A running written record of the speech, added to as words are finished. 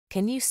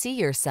Can you see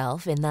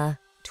yourself in the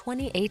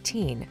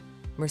 2018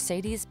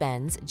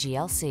 Mercedes-Benz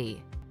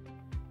GLC?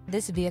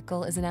 This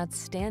vehicle is an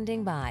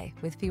outstanding buy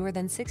with fewer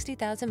than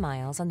 60,000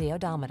 miles on the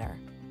odometer.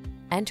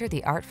 Enter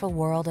the artful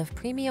world of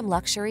premium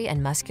luxury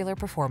and muscular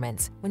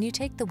performance when you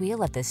take the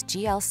wheel of this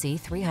GLC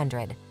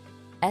 300.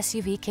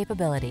 SUV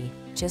capability,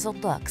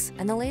 chiseled looks,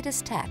 and the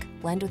latest tech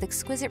blend with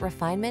exquisite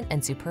refinement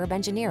and superb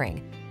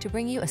engineering to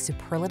bring you a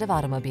superlative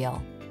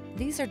automobile.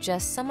 These are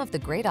just some of the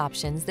great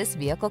options this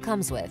vehicle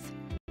comes with: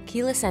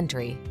 keyless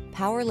entry,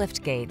 power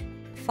liftgate,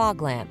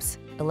 fog lamps,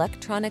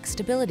 electronic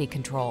stability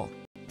control,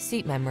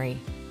 seat memory,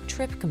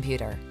 trip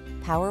computer,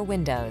 power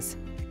windows,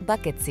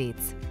 bucket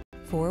seats,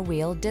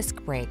 four-wheel disc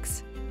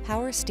brakes,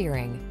 power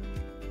steering.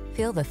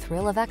 Feel the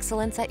thrill of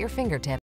excellence at your fingertips